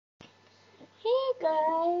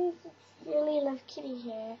guys, it's really Love Kitty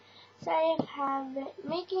here. So I have been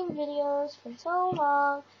making videos for so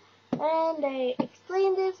long, and I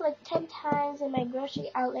explained this like 10 times in my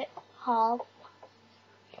grocery outlet haul.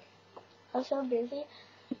 I was so busy,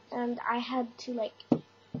 and I had to like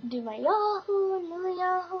do my Yahoo, another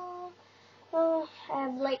Yahoo. Oh, I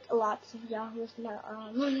have like lots of Yahoos now.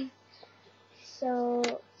 So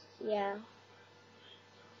yeah,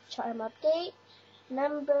 charm update.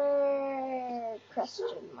 Number question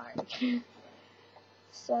mark.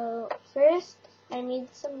 So first I made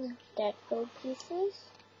some deco pieces.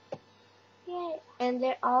 Yay. And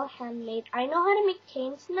they're all handmade. I know how to make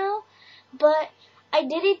canes now, but I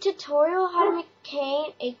did a tutorial how to make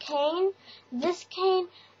a cane, this cane,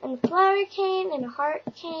 and a flower cane, and a heart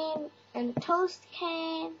cane, and a toast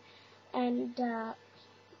cane, and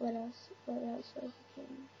what else? What else was a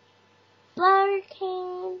cane? Flower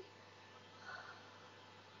cane,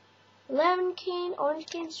 lemon cane, orange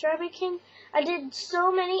cane, strawberry cane. I did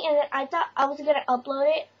so many, and then I thought I was gonna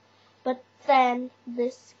upload it, but then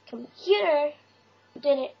this computer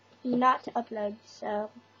did it not to upload, so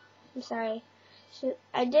I'm sorry. So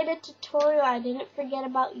I did a tutorial. I didn't forget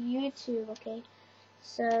about YouTube, okay?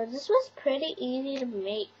 So this was pretty easy to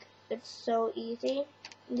make. It's so easy.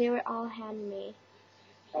 They were all handmade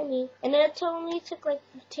by me, and it only took like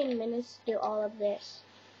 15 minutes to do all of this.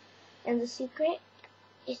 And the secret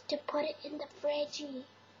is to put it in the fridge.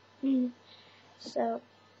 So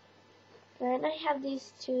then I have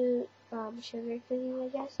these two sugar cookies, I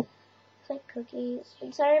guess. It's like cookies.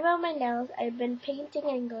 I'm sorry about my nails. I've been painting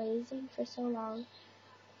and glazing for so long.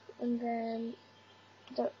 And then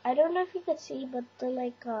I don't know if you could see, but the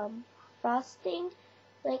like frosting,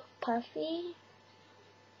 like puffy.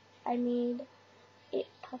 I made it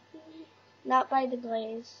puffy, not by the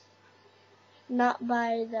glaze, not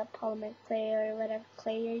by the polymer clay or whatever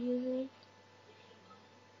clay you're using.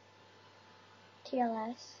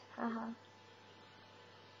 TLS, haha.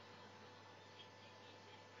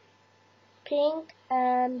 Pink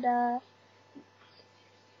and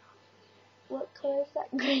what color is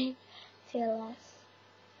that? Green. TLS.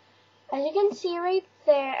 As you can see right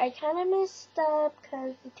there, I kind of messed up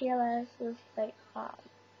because the TLS was like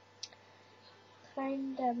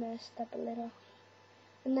kind of messed up a little.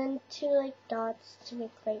 And then two like dots to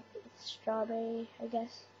make like strawberry, I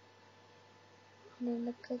guess. And then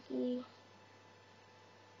the cookie.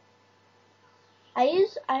 I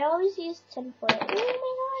always use tinfoil. Oh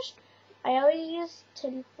my gosh! I always use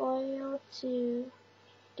tinfoil to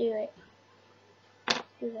do it.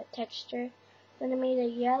 Do the texture. Then I made a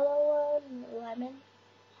yellow one, lemon.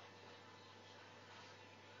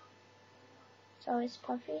 It's always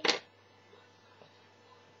puffy.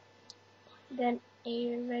 Then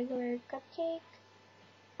a regular cupcake.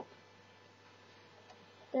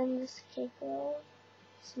 Then this cake roll,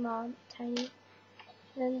 small, tiny.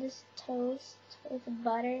 Then this toast with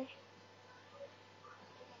butter.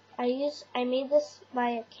 I made this by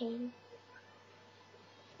a cane.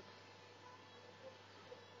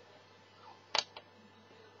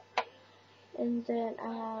 And then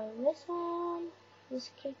I have this one,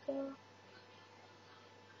 this cake roll,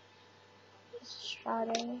 this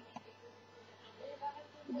strawberry.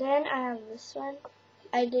 Then I have this one.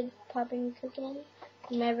 I did popping cooking.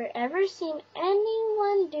 Never ever seen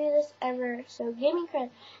anyone do this ever. So gaming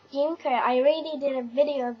credit. I already did a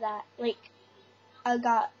video of that. Like I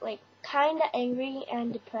got like kinda angry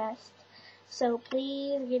and depressed. So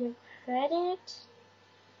please give me credit.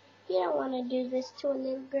 You don't want to do this to a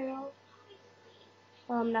little girl.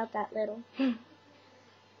 Well, I'm not that little.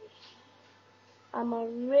 I'm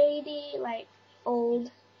already like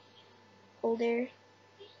older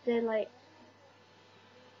than like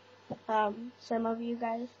some of you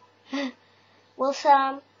guys. Well,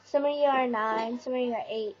 some of you are 9, some of you are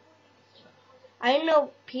 8. I know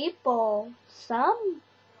people, some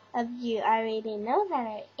of you already know that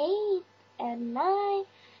are 8 and 9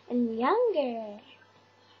 and younger.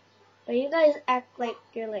 But you guys act like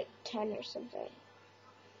you're like 10 or something.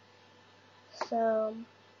 So,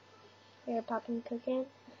 you're popping cooking.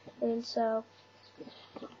 And so,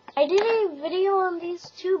 I did a video on these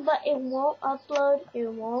too, but it won't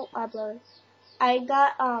upload. I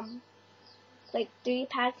got, like 3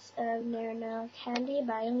 packs of Narano candy,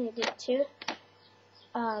 but I only did 2.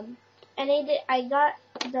 And I got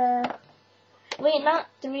not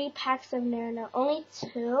 3 packs of Narano, only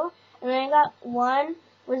 2. And then I got 1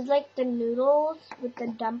 was like the noodles with the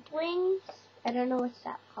dumplings. I don't know what's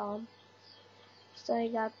that called. So I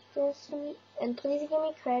got this one, and please give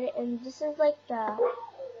me credit. And this is like the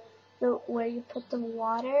where you put the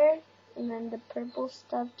water, and then the purple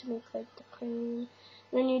stuff to make like the cream.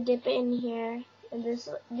 And then you dip it in here, And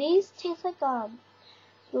these taste like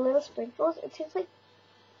little sprinkles. It tastes like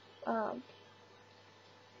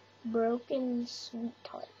broken sweet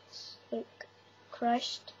tarts, like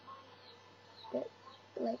crushed,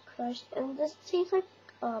 and this tastes like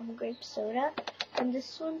grape soda, and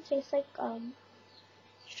this one tastes like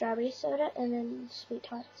strawberry soda, and then sweet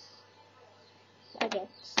tarts again.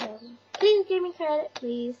 So please give me credit,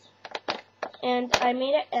 please. And I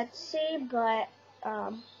made it Etsy, but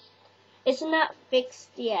it's not fixed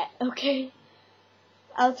yet. Okay,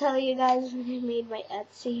 I'll tell you guys when I made my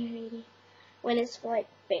Etsy ready, when it's like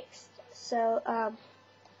fixed. So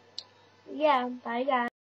yeah, bye guys.